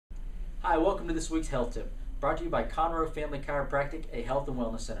Hi, welcome to this week's health tip, brought to you by Conroe Family Chiropractic, a health and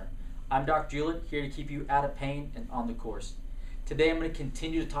wellness center. I'm Dr. Hewlett, here to keep you out of pain and on the course. Today I'm going to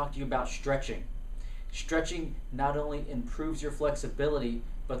continue to talk to you about stretching. Stretching not only improves your flexibility,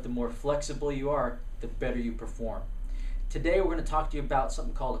 but the more flexible you are, the better you perform. Today we're going to talk to you about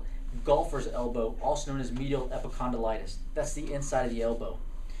something called golfer's elbow, also known as medial epicondylitis. That's the inside of the elbow.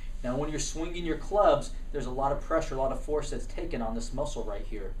 Now when you're swinging your clubs, there's a lot of pressure, a lot of force that's taken on this muscle right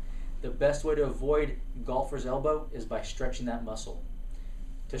here. The best way to avoid golfer's elbow is by stretching that muscle.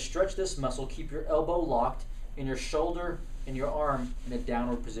 To stretch this muscle, keep your elbow locked and your shoulder and your arm in a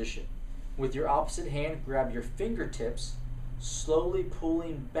downward position. With your opposite hand, grab your fingertips, slowly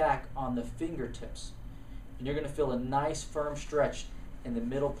pulling back on the fingertips. And you're going to feel a nice firm stretch in the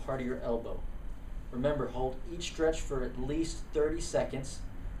middle part of your elbow. Remember, hold each stretch for at least 30 seconds,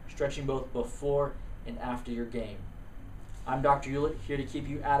 stretching both before and after your game. I'm Dr. Hewlett, here to keep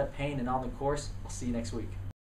you out of pain and on the course. I'll see you next week.